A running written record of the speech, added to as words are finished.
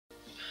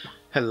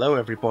Hello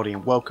everybody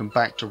and welcome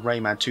back to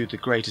Rayman 2 The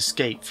Great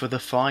Escape for the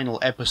final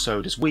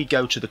episode as we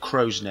go to the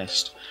crow's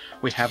nest.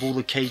 We have all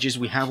the cages,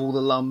 we have all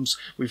the lums,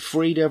 we've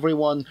freed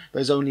everyone,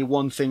 there's only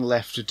one thing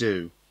left to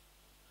do.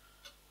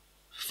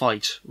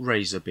 Fight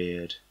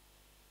Razorbeard.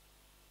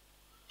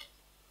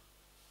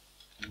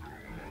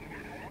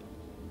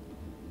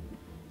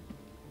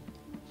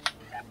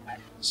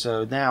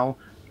 So now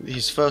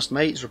his first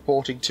mate's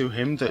reporting to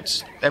him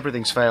that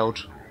everything's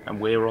failed and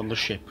we're on the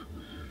ship.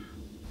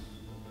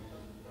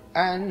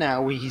 And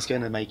now he's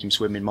going to make him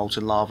swim in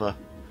molten lava.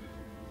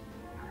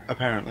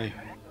 Apparently.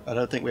 I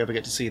don't think we ever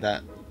get to see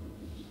that.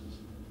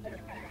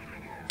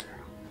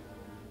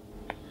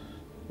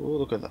 Oh,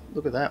 look at that!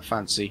 Look at that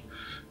fancy!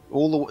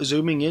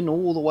 Zooming in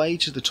all the way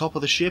to the top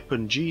of the ship,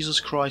 and Jesus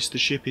Christ, the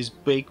ship is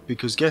big.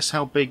 Because guess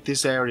how big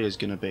this area is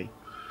going to be?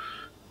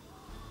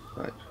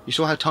 Right. You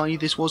saw how tiny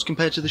this was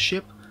compared to the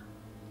ship,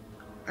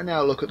 and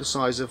now look at the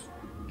size of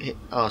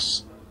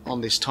us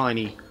on this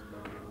tiny.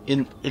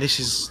 This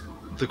is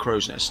the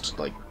crow's nest.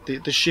 Like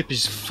the ship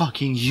is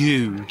fucking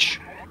huge.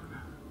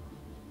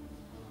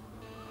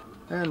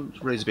 And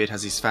Razorbeard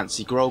has his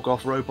fancy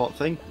Grolgoth robot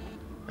thing,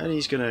 and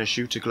he's gonna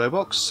shoot a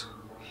glowbox.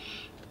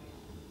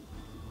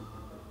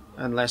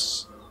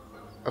 Unless,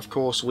 of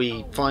course,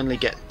 we finally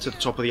get to the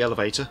top of the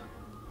elevator.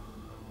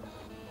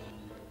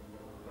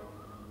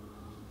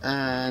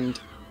 And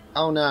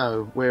oh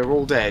no, we're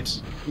all dead.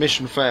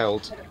 Mission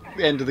failed.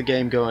 The end of the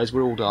game, guys.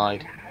 We're all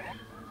died.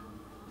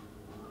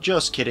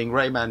 Just kidding,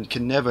 Rayman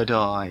can never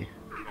die.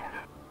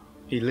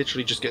 He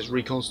literally just gets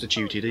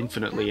reconstituted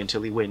infinitely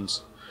until he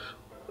wins.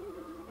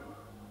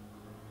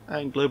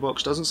 And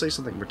Glowbox doesn't say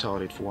something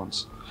retarded for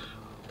once.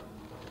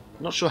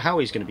 Not sure how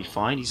he's going to be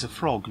fine. He's a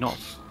frog, not...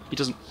 He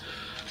doesn't...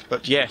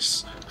 But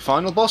yes,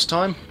 final boss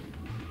time.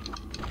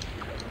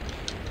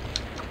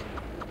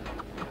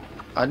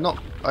 I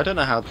don't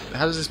know how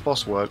does this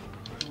boss work?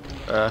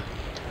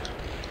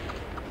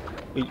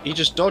 He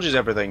just dodges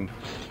everything.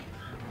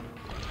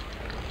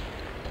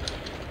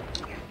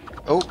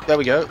 Oh, there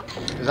we go.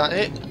 Is that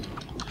it?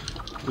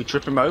 We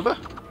trip him over?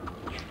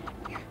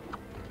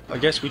 I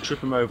guess we trip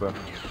him over.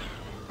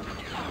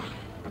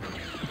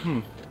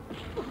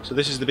 So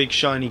this is the big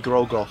shiny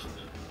Grolgoth.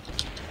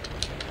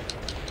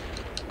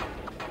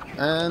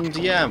 And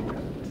yeah,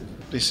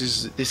 this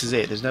is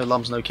it. There's no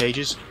lums, no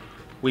cages.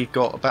 We've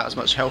got about as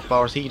much health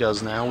bar as he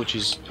does now, which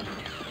is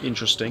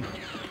interesting.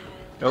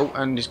 Oh,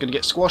 and he's going to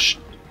get squashed.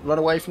 Run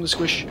away from the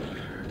squish.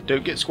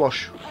 Don't get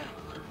squash.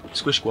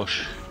 Squish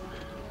squash.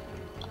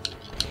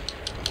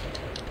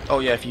 Oh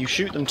yeah, if you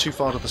shoot them too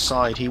far to the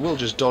side, he will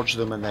just dodge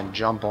them and then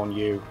jump on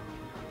you.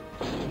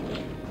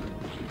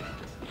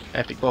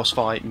 Epic boss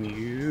fight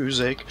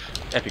music.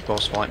 Epic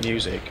boss fight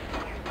music.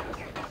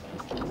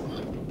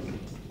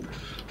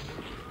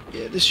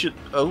 Yeah, this should...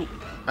 Oh,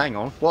 hang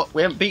on. What?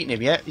 We haven't beaten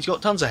him yet. He's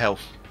got tons of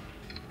health.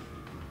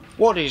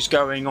 What is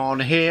going on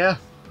here?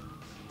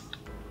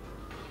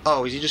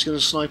 Oh, is he just going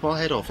to snipe our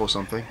head off or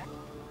something?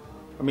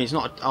 I mean, it's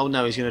not... Oh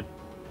no, he's going to...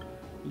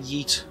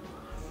 Yeet.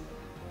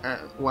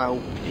 Well,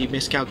 he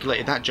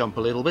miscalculated that jump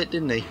a little bit,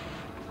 didn't he?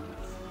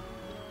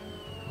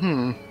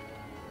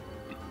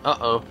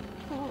 Uh-oh.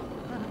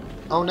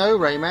 Oh no,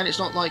 Rayman, it's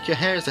not like your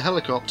hair is a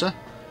helicopter.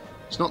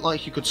 It's not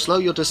like you could slow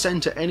your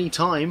descent at any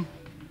time.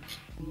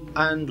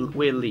 And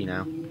we're Lee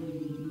now.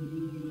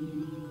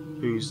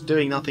 Who's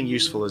doing nothing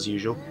useful as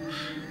usual.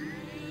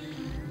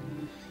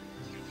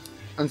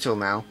 Until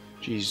now.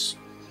 Jeez.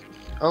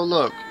 Oh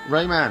look,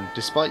 Rayman,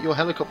 despite your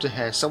helicopter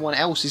hair, someone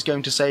else is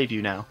going to save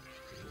you now.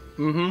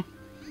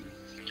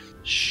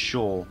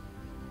 Sure.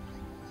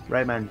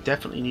 Rayman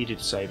definitely needed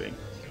saving.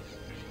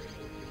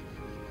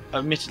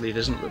 Admittedly,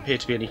 there doesn't appear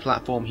to be any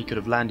platform he could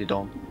have landed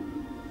on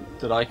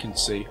that I can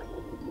see.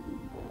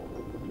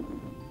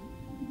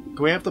 Can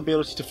we have the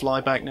ability to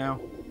fly back now?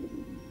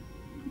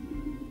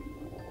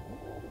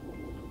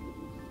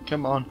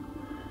 Come on.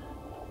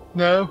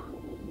 No.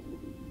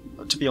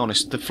 To be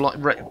honest, the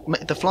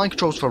flying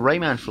controls for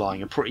Rayman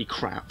flying are pretty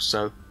crap,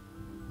 so...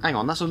 Hang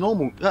on, that's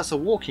a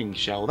walking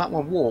shell. That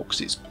one walks,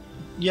 it's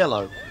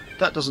yellow.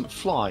 That doesn't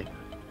fly.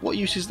 What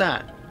use is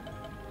that?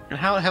 And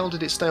how the hell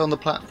did it stay on the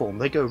platform?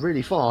 They go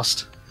really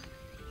fast.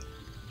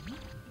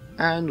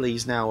 And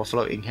Lee's now a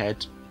floating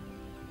head.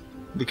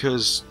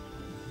 Because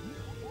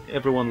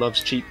everyone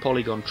loves cheap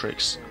polygon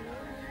tricks.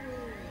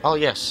 Oh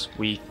yes,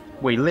 we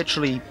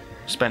literally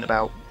spent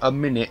about a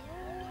minute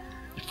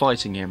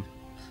fighting him.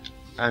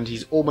 And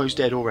he's almost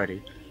dead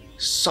already.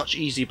 Such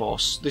easy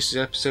boss. This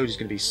episode is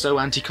going to be so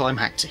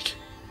anticlimactic.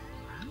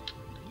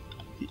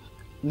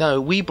 No,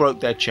 we broke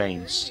their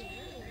chains.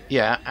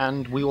 Yeah,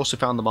 and we also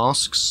found the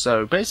masks,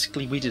 so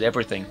basically we did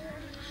everything.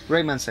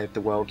 Rayman saved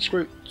the world.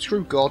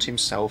 Screw God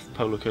himself,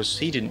 Policus.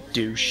 He didn't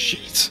do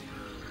shit.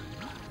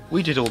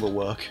 We did all the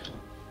work.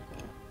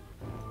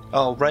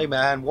 Oh,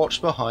 Rayman,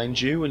 watch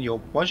behind you and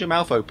why's your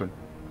mouth open?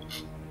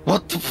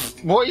 What the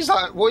what is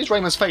that? What is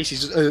Rayman's face?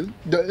 He's just...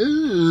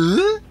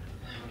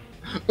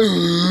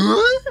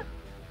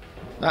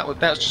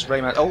 That's just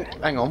Rayman. Oh,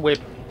 hang on,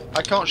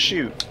 I can't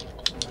shoot.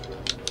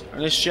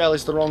 And this shell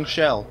is the wrong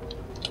shell.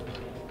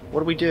 What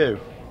do we do?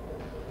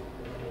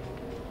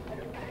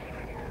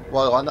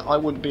 Well, I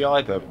wouldn't be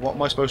either. What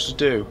am I supposed to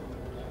do?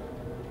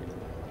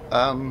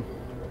 How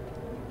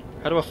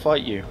do I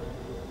fight you?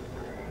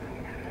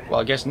 Well,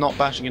 I guess not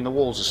bashing in the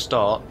walls to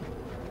start.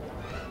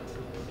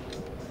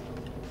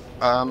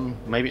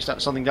 Maybe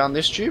it's something down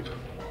this tube?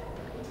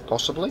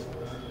 Possibly.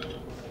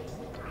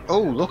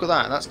 Oh, look at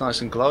that. That's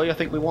nice and glowy. I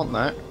think we want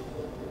that.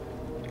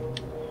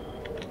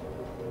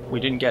 We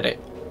didn't get it.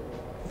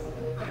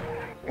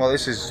 Well,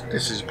 this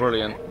is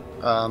brilliant.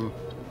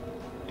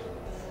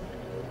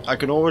 I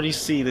can already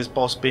see this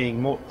boss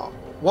being more...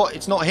 What?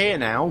 It's not here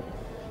now?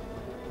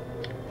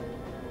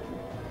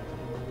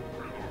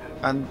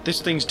 And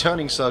this thing's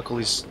turning circle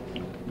is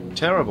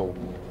terrible.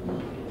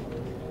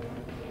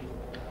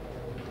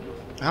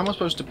 How am I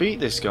supposed to beat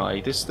this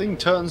guy? This thing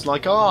turns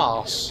like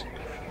arse.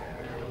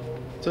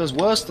 It turns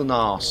worse than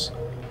arse.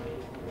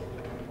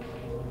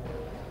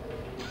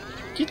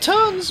 It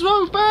turns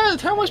so bad.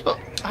 How am I supposed...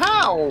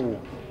 How?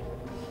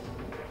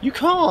 You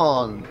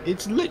can't.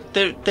 It's lit.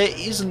 There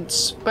isn't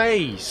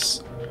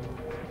space.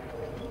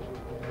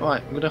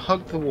 Right, I'm gonna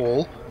hug the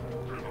wall.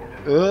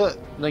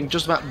 Then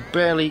just about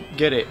barely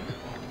get it.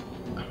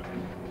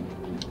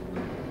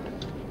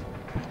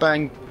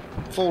 Bang!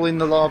 Fall in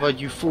the lava,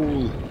 you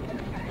fool!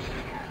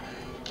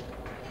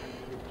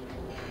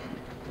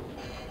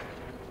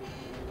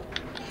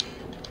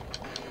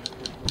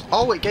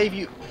 Oh, it gave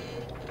you.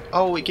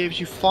 Oh, it gives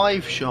you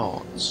 5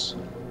 shots.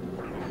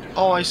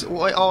 Oh,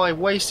 I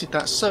wasted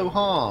that so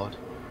hard.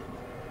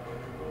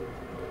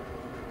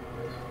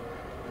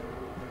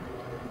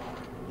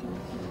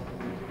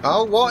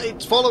 Oh, what?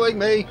 It's following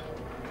me!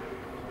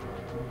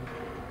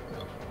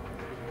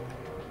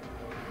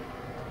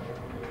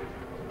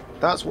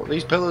 That's what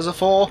these pillars are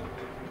for.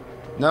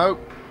 No.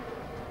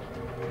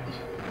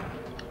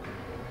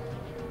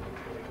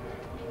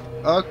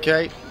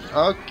 Okay.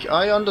 Okay,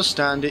 I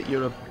understand it.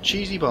 You're a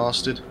cheesy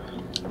bastard.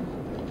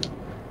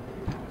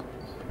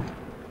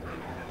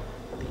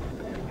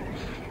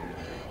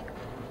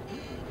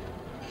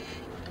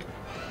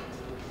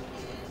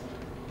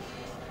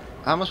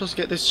 How am I supposed to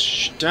get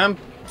this damn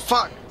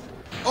fuck?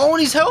 Oh,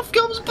 and his health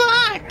comes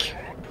back!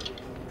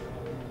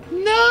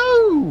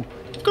 No!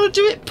 I've got to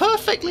do it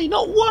perfectly,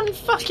 not one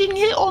fucking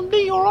hit on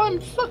me or I'm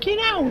fucking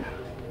out!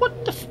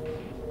 What the f...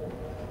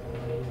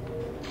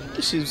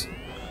 This is...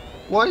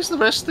 Why is the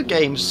rest of the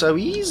game so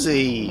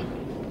easy?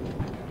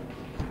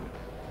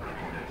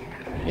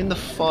 In the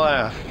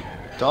fire.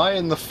 Die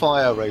in the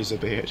fire,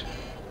 Razorbeard.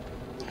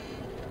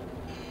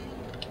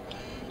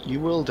 You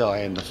will die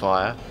in the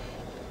fire.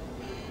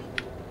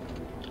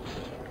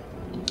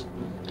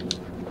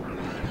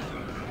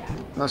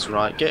 That's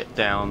right, get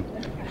down.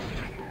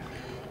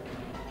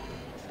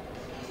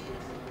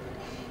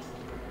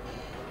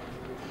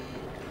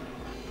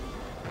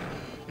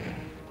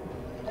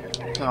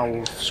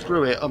 Oh,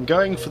 screw it. I'm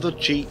going for the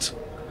cheat.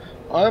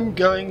 I'm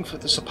going for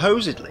the...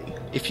 Supposedly,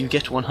 if you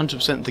get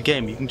 100% of the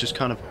game, you can just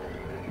kind of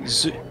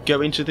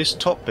go into this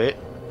top bit.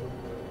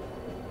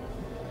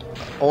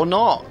 Or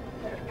not.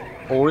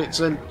 Or it's,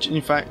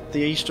 in fact, the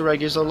Easter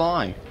egg is a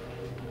lie.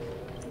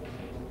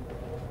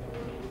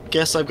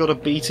 Guess I've got to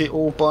beat it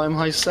all by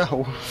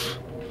myself.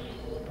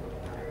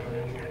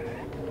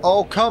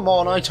 Oh, come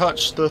on, I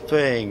touched the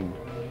thing.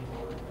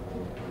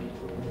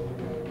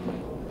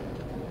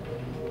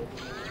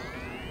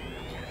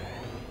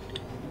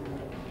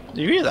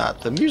 Do you hear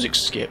that? The music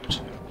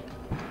skipped.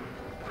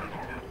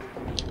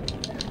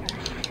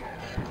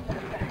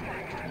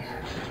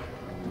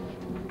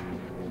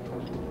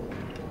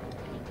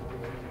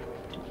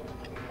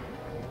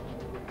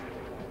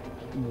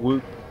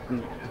 Whoop.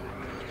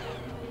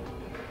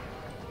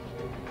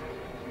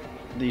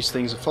 These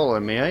things are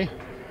following me, eh?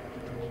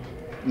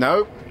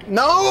 No!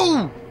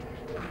 No!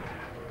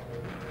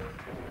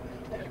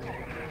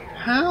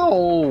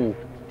 How?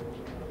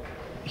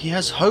 He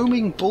has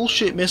homing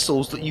bullshit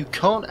missiles that you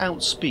can't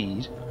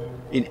outspeed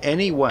in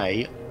any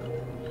way.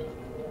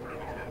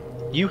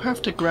 You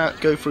have to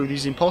go through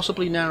these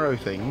impossibly narrow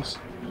things.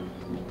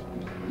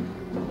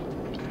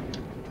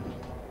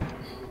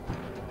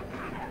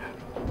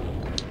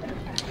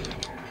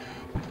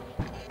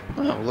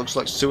 Well, looks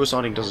like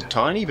suiciding does a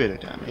tiny bit of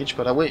damage,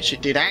 but I wish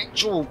it did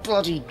actual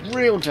bloody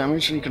real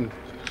damage so you can...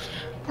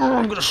 Oh,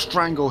 I'm gonna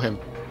strangle him.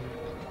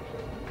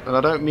 And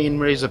I don't mean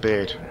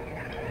Razorbeard.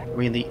 I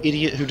mean the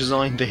idiot who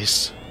designed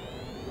this.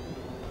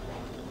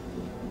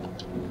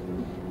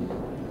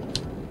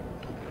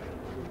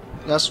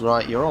 That's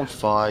right, you're on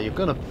fire, you're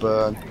gonna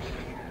burn.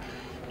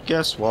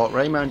 Guess what,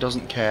 Rayman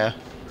doesn't care.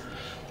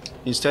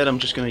 Instead I'm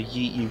just gonna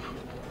yeet you.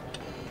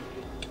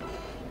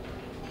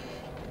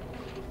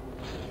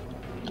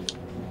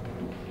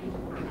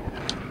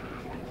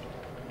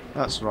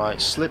 That's right,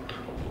 slip.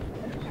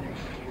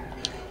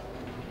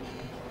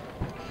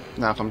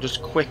 Now if I'm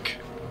just quick...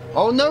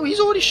 Oh no, he's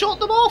already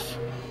shot them off!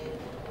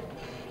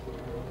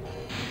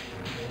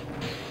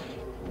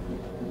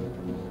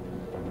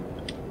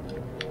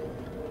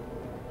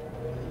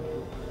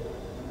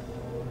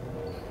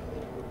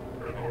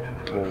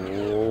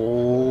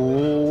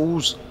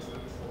 Balls.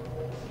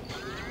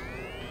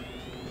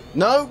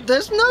 No,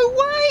 there's no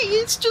way!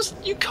 It's just,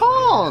 you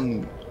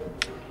can't!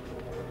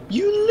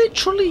 You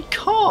literally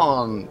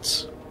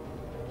can't!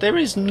 There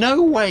is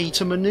no way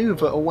to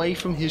maneuver away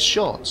from his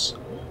shots.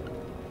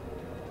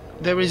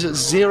 There is a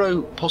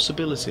zero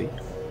possibility.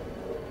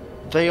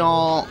 They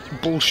are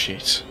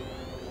bullshit.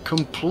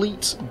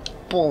 Complete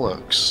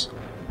bollocks.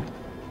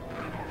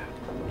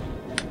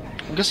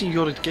 I'm guessing you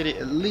got to get it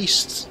at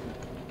least.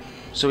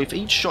 So if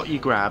each shot you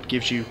grab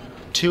gives you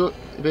 2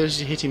 ability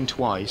to hit him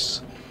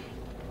twice,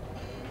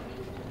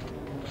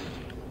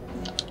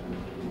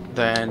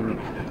 then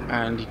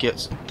and he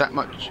gets that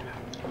much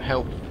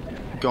health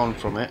gone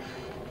from it,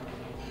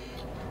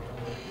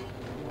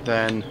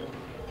 then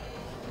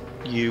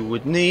you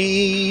would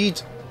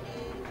need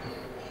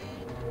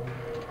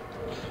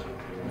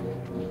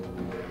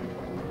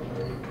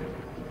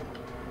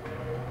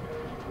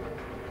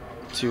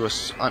to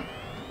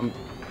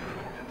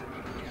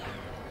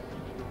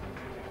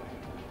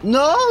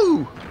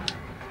no!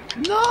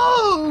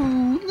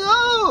 No!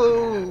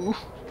 No!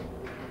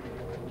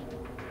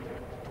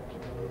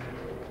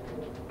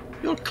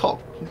 You're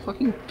a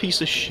fucking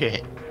piece of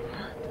shit.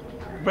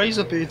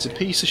 Razorbeard's a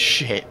piece of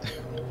shit.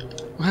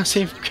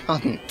 Massive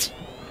cunt.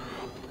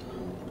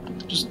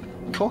 Just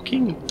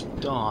cocking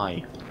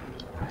die.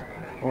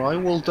 Or I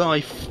will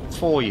die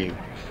for you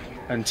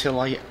until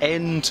I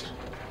end.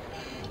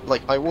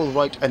 Like, I will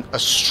write a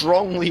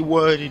strongly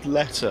worded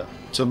letter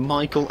to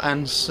Michael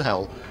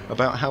Ansell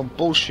about how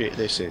bullshit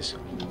this is.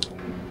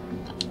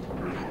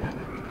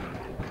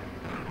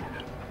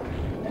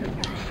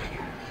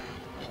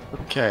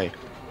 Okay,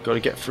 got to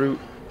get through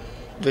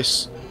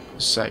this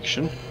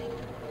section.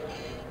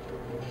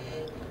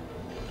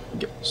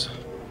 Get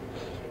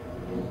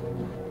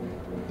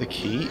the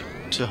key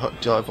to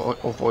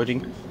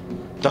avoiding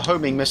the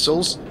homing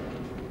missiles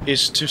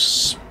is to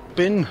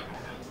spin.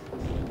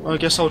 I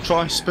guess I'll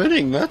try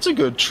spinning. That's a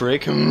good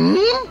trick. Hmm?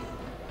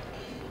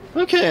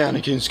 Okay,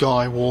 Anakin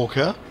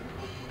Skywalker.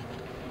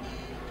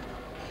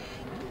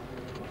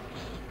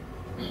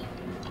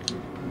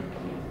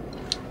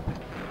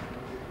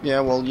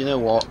 Yeah, well, you know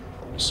what?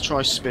 Let's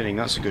try spinning.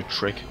 That's a good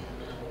trick.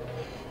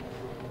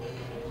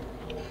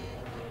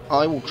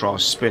 I will try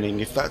spinning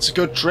if that's a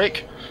good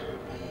trick.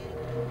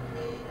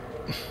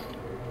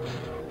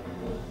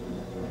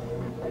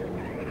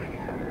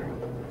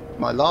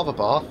 My lava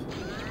bath?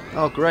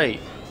 Oh, great.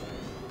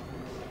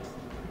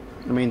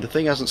 I mean, the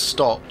thing hasn't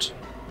stopped.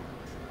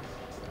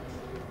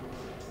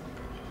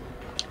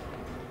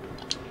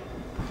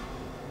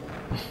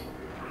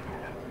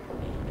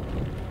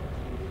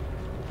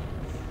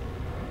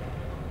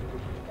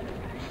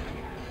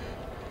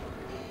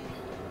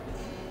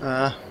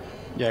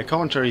 Yeah,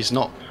 commentary's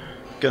not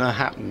gonna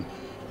happen.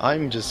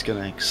 I'm just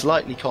gonna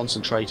slightly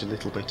concentrate a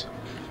little bit.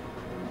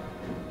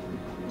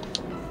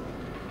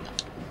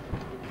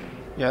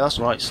 Yeah, that's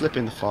right, slip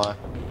in the fire.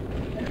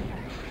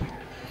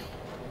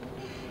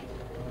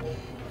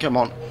 Come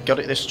on, got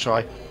it this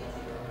try.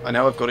 I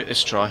know I've got it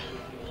this try.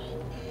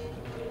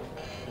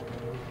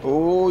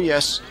 Oh,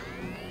 yes.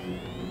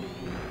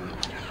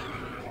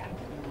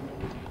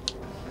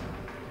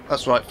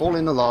 That's right, fall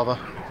in the lava.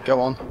 Go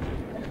on.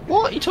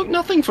 What? He took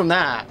nothing from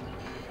that.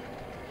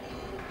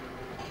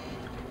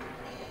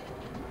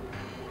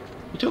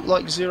 He took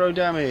like 0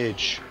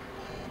 damage.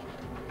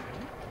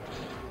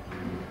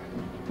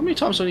 How many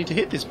times do I need to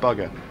hit this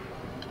bugger?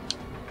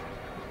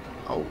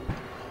 Oh,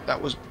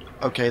 that was...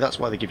 Okay, that's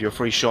why they give you a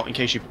free shot, in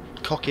case you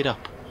cock it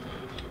up.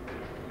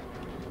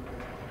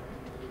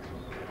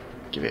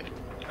 Give it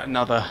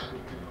another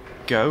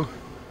go.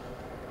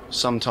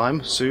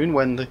 Sometime soon,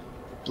 when the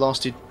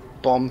blasted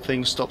bomb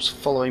thing stops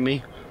following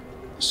me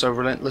so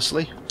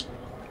relentlessly.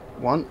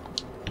 1,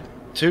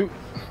 2.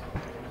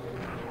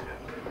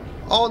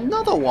 Oh,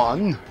 another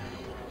one!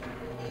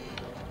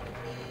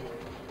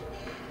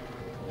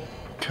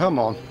 Come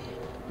on.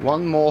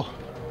 One more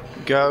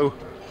go.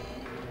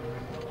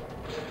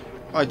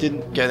 I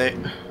didn't get it.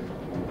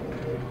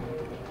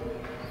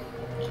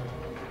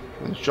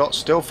 And the shot's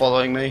still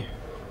following me.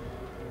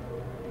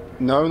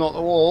 No, not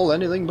the wall.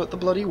 Anything but the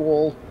bloody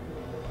wall.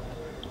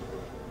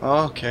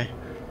 Okay.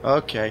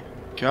 Okay.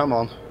 Come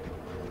on.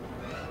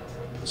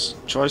 Let's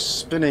try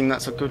spinning.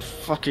 That's a good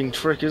fucking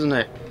trick, isn't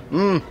it?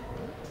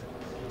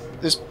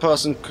 This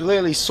person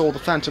clearly saw the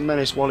Phantom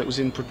Menace while it was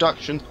in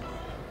production.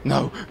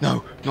 No,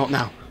 no, not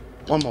now.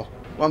 One more.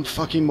 One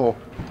fucking more.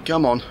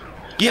 Come on.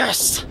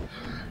 Yes!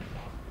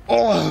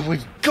 Oh,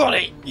 we've got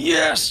it!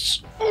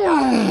 Yes!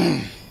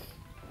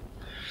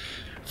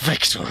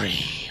 Victory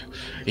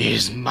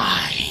is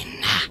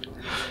mine.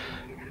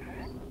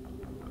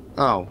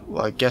 Oh,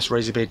 well, I guess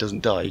Razorbeard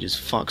doesn't die. He just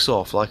fucks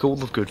off like all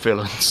the good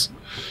villains.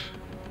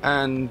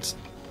 And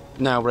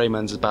now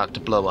Rayman's about to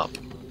blow up.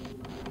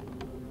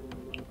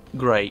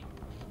 Great.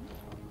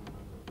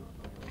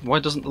 Why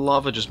doesn't the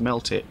lava just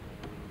melt it?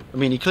 I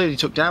mean, he clearly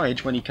took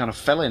damage when he kind of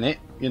fell in it,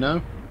 you know?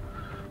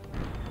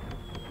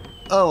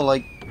 Oh,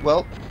 like,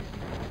 well...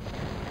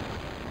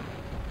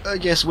 I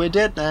guess we're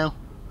dead now.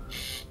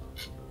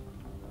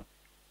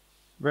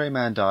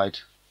 Rayman died.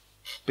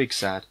 Big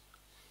sad.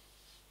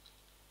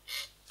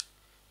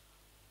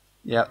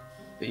 Yep,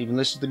 even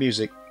listen to the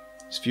music.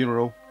 His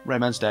funeral,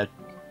 Rayman's dead.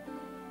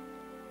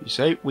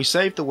 We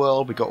saved the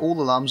world, we got all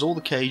the lums, all the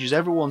cages,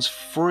 everyone's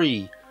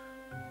free.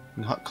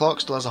 And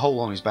Clark still has a hole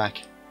on his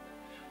back.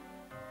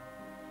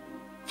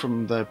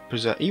 From the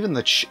even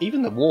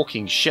the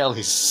walking shell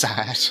is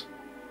sad.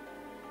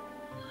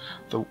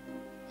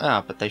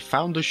 But they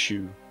found a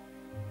shoe.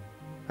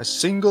 A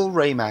single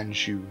Rayman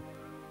shoe.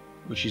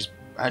 Which is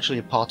actually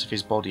a part of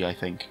his body, I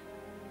think.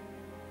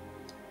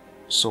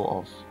 Sort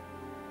of.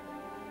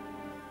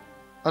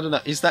 I don't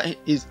know, is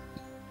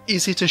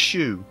it a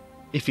shoe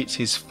if it's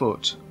his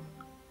foot?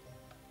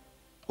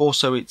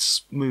 Also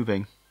it's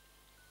moving.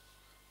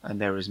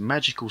 And there is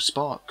magical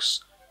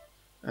sparks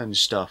and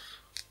stuff.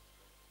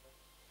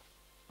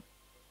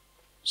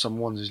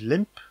 Someone's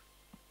limp.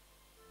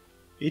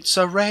 It's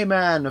a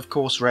Rayman! Of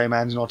course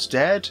Rayman's not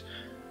dead.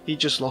 He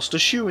just lost a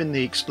shoe in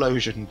the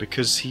explosion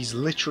because he's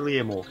literally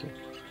immortal.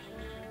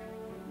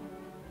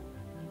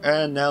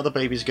 And now the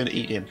baby's going to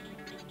eat him.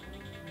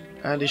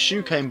 And his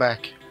shoe came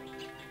back.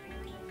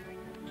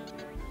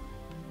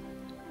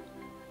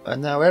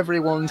 And now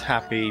everyone's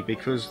happy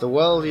because the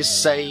world is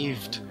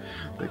saved.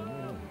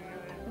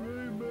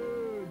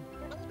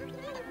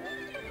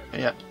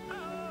 Yeah.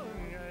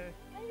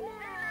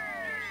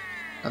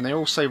 And they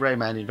all say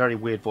Rayman in very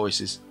weird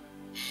voices.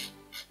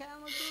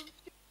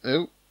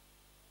 Oh.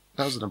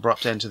 That was an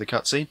abrupt end to the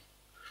cutscene.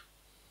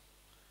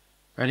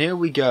 And here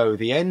we go,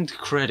 the end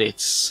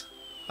credits,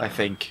 I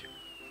think.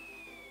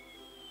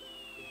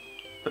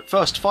 But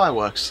first,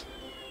 fireworks.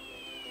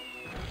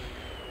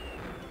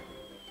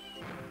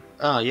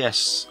 Ah,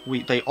 yes,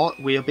 we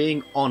are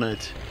being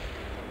honoured.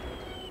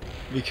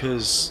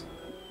 Because,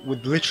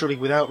 literally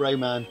without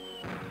Rayman,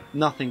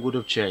 nothing would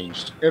have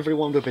changed.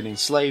 Everyone would have been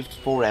enslaved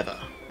forever.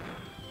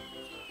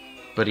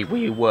 But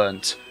we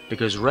weren't,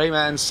 because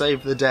Rayman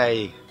saved the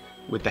day.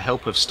 With the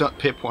help of Stuck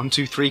Pip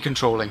 123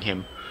 controlling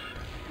him.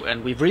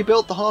 And we've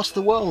rebuilt the heart of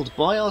the world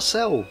by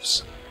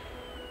ourselves.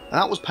 And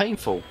that was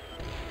painful.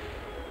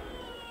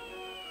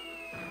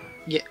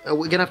 Yeah, are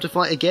we gonna have to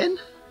fight again?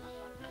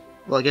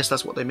 Well, I guess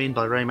that's what they mean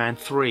by Rayman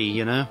 3,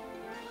 you know?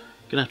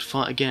 Gonna have to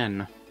fight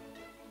again.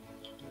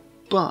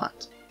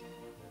 But...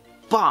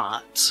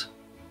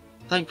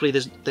 Thankfully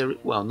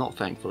well, not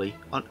thankfully.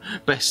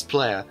 Best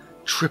player,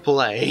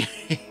 AAA.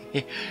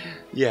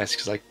 Yes,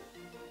 because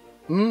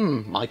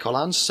Michael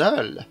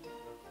Ancel,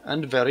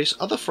 and various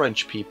other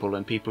French people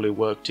and people who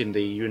worked in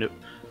the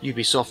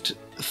Ubisoft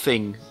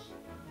thing.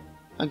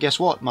 And guess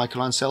what?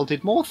 Michael Ancel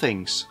did more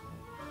things.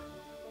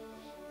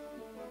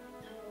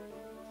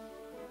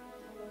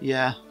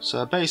 Yeah,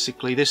 so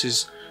basically this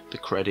is the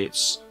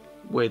credits,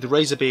 with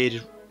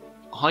Razorbeard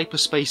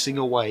hyperspacing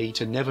away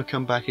to never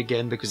come back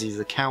again because he's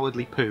a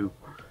cowardly poo.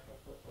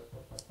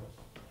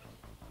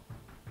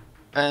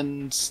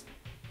 And...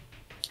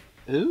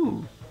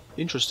 ooh.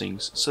 Interesting.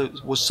 So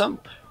was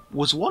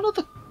one of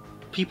the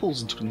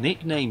people's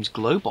nicknames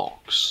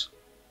Glowbox?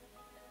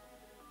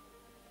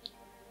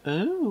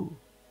 Oh,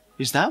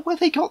 is that where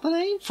they got the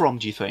name from?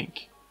 Do you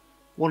think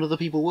one of the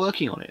people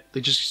working on it,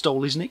 they just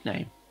stole his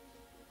nickname?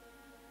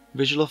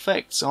 Visual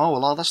effects. Oh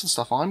well, that's the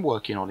stuff I'm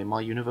working on in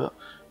my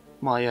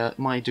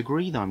my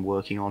degree that I'm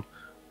working on.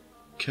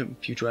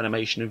 Computer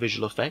animation and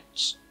visual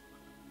effects.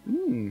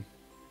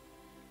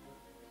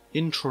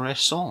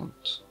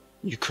 Interessant,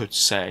 you could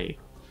say.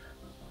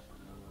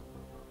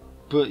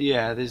 But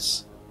yeah,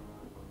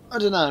 I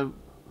don't know,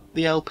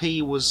 the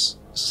LP was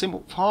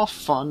half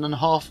fun and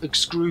half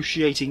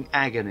excruciating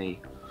agony.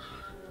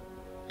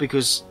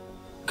 Because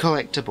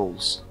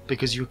collectibles.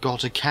 Because you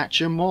gotta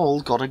catch 'em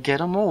all, gotta get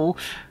 'em all.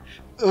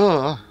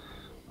 Ugh.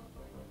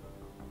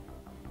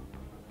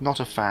 Not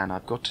a fan,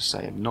 I've got to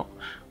say.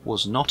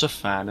 Was not a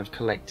fan of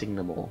collecting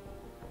them all.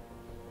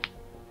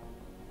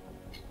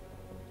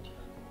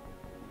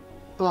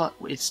 But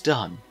it's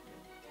done.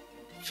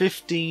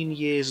 15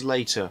 years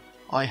later,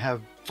 I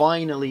have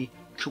finally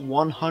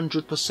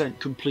 100%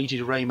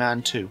 completed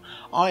Rayman 2.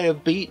 I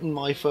have beaten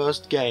my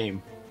first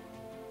game.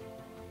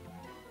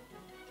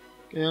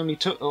 It only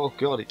took... oh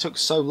god, it took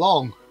so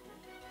long.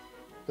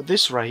 At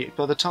this rate,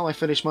 by the time I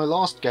finish my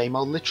last game,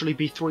 I'll literally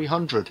be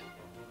 300.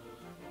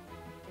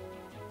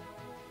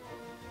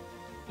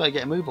 Better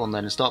get a move on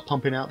then and start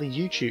pumping out the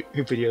YouTube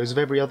videos of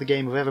every other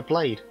game I've ever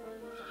played.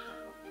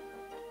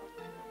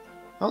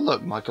 Oh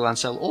look, Michael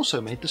Ancel also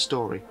made the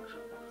story.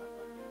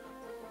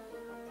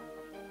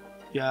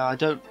 Yeah, I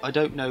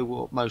don't know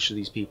what most of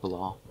these people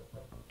are,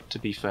 to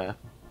be fair.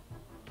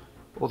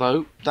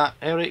 Although, that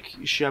Eric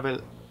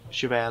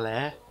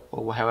Chevalier,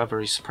 or however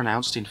it's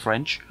pronounced in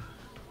French,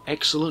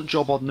 excellent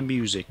job on the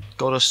music,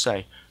 gotta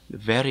say.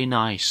 Very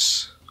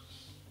nice.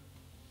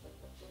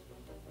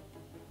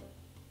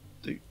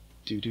 Do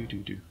do do do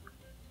do.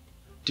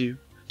 Do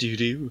do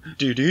do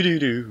do do do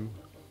do.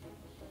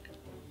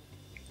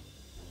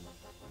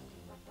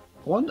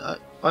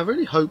 I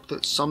really hope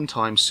that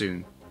sometime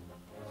soon,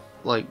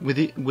 like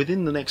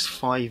within the next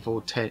 5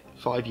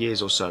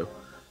 years or so,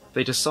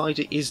 they decide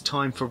it is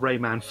time for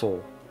Rayman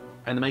 4,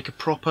 and they make a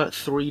proper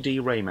 3D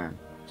Rayman.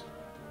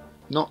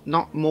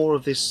 Not more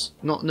of this.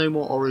 No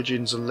more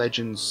Origins and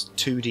Legends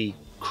 2D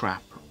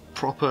crap.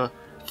 Proper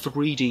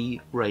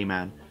 3D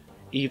Rayman,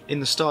 in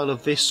the style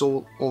of this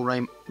or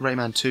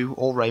Rayman 2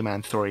 or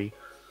Rayman 3.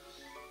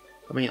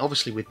 I mean,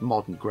 obviously with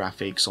modern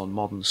graphics on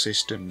modern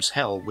systems,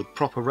 hell, with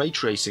proper ray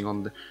tracing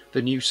on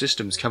the new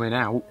systems coming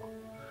out.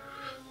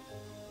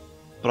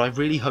 But I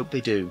really hope they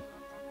do,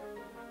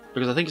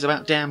 because I think it's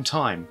about damn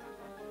time.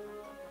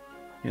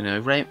 You know,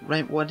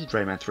 when did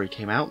Rayman 3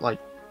 came out? Like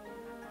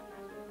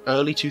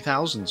early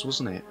 2000s,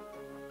 wasn't it?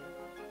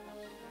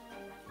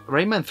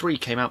 Rayman 3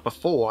 came out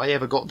before I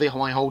ever got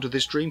my hold of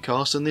this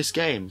Dreamcast and this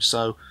game,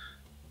 so,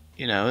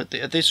 you know,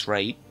 at this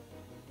rate,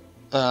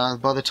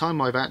 by the time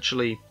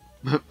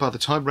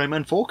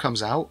Rayman 4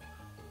 comes out,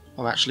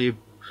 I'm actually...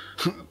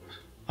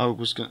 I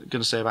was going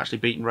to say I've actually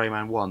beaten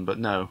Rayman 1, but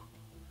no.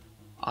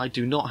 I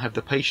do not have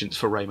the patience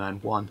for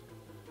Rayman 1.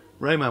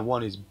 Rayman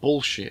 1 is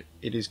bullshit.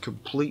 It is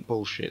complete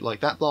bullshit.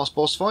 Like, that last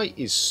boss fight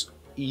is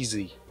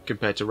easy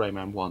compared to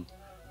Rayman 1.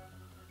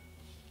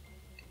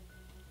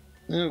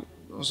 No, it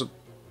was a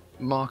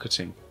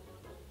marketing.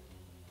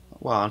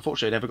 Well,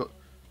 unfortunately I never got...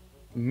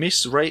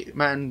 Miss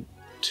Rayman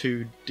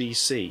 2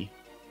 DC.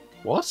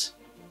 What?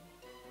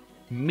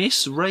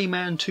 Miss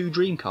Rayman 2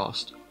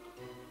 Dreamcast?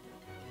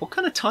 What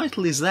kind of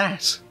title is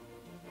that?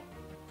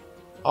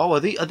 Oh, are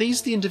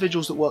these the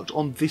individuals that worked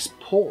on this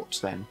port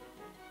then?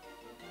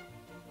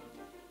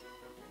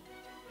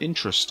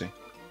 Interesting.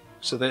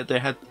 So they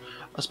had...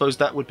 I suppose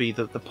that would be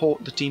the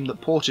team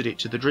that ported it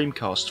to the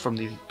Dreamcast from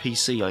the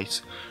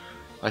PC,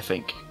 I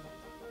think.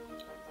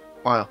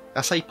 Well,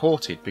 I say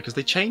ported because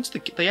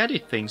they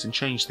added things and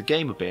changed the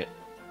game a bit.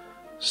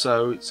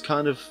 So it's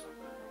kind of,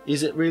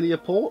 is it really a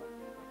port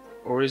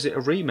or is it a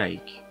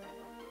remake?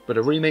 But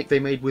a remake they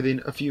made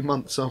within a few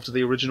months after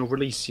the original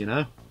release, you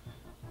know?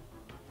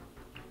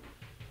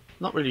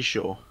 Not really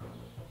sure.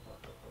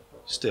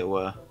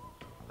 Still,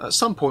 at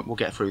some point we'll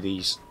get through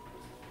these.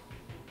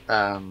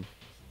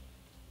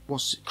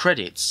 What's it?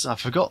 Credits? I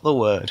forgot the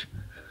word.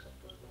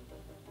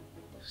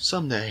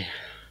 Someday.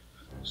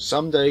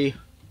 Someday.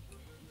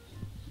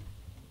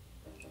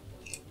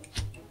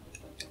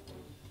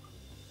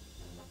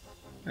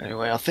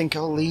 Anyway, I think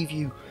I'll leave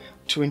you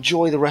to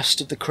enjoy the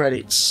rest of the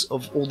credits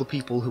of all the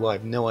people who I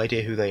have no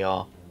idea who they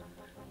are.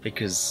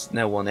 Because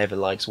no one ever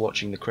likes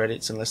watching the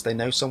credits unless they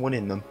know someone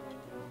in them.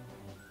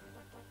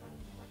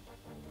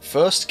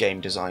 First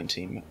game design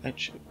team.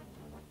 Actually,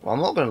 well,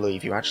 I'm not going to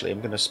leave you, actually.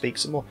 I'm going to speak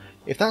some more.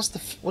 If that's the...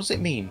 What does it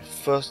mean,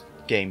 first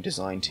game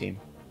design team?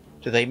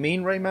 Do they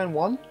mean Rayman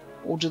 1?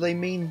 Or do they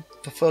mean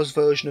the first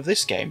version of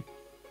this game?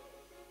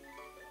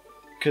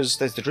 Because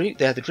they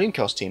had the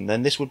Dreamcast team,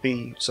 then this would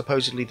be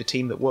supposedly the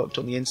team that worked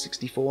on the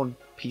N64 and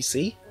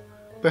PC?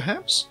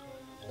 Perhaps?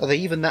 Are they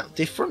even that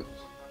different?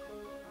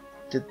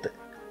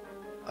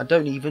 I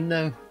don't even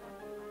know.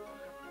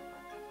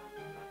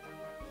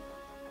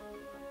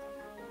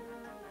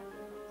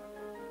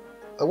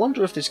 I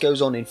wonder if this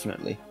goes on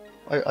infinitely.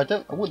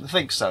 I wouldn't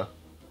think so.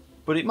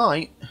 But it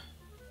might.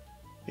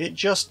 It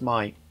just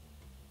might.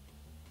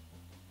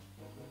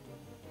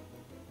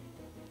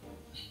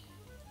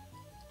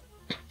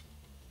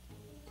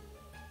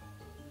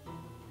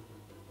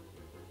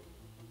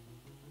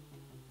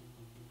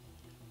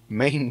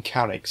 Main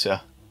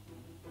character.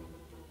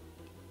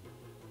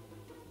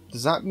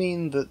 Does that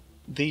mean that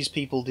these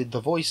people did the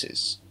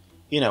voices?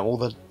 You know,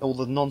 all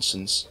the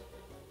nonsense.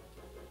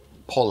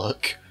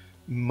 Pollock,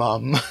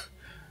 Mum.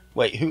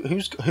 Wait,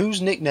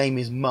 whose nickname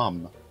is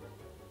Mum?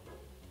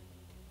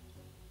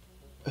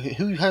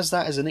 Who has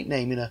that as a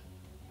nickname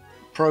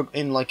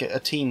in like a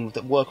team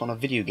that work on a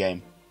video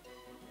game?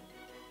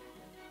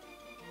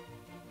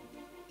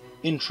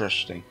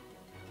 Interesting.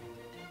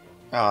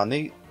 Ah, and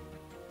the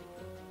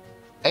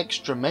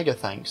extra mega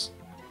thanks.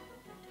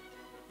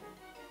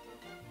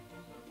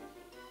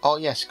 Oh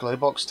yes,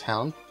 Glowbox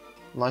Town,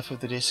 Life of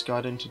the Disc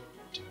Guide into...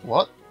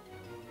 What?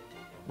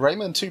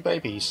 Rayman 2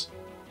 babies.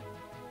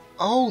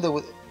 Oh, there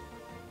were...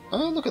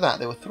 Oh, look at that,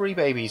 there were 3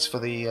 babies for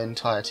the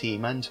entire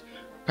team, and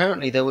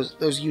apparently there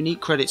was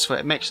unique credits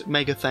for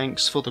mega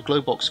thanks for the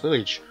Glowbox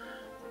Village,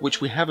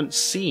 which we haven't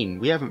seen.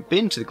 We haven't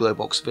been to the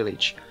Glowbox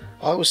Village.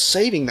 I was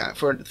saving that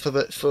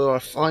for our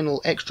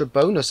final extra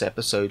bonus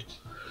episode.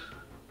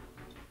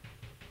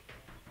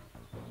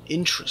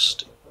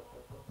 Interesting.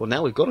 Well,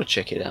 now we've got to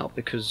check it out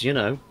because, you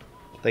know,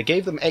 they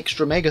gave them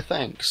extra mega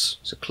thanks,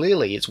 so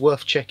clearly it's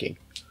worth checking.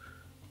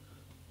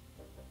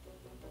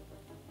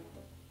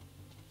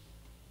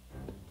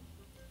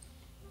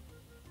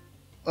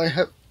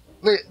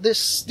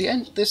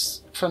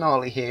 This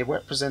finale here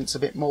represents a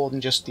bit more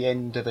than just the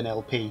end of an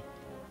LP.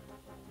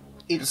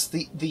 It's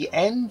the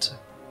end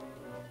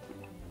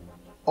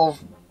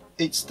of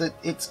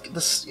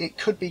it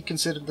could be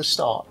considered the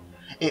start.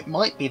 It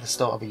might be the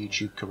start of a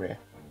YouTube career.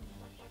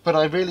 But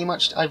I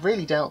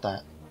really doubt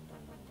that.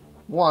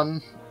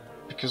 One,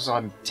 because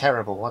I'm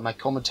terrible, and my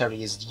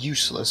commentary is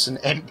useless and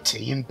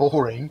empty and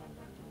boring.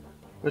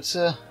 But,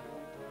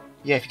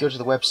 yeah, if you go to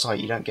the website,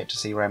 you don't get to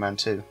see Rayman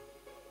 2.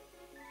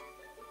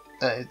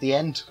 At the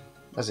end,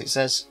 as it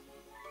says.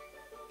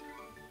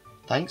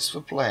 Thanks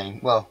for playing.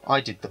 Well,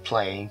 I did the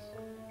playing.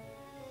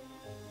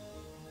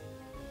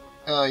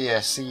 Oh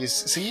yeah, see you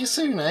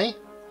soon, eh?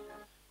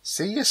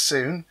 See you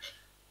soon.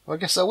 Well, I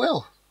guess I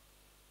will.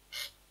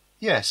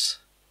 Yes,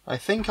 I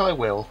think I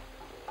will.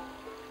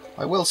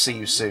 I will see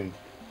you soon.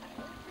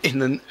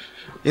 In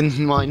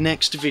my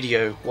next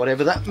video,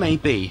 whatever that may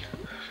be.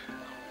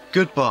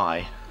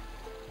 Goodbye.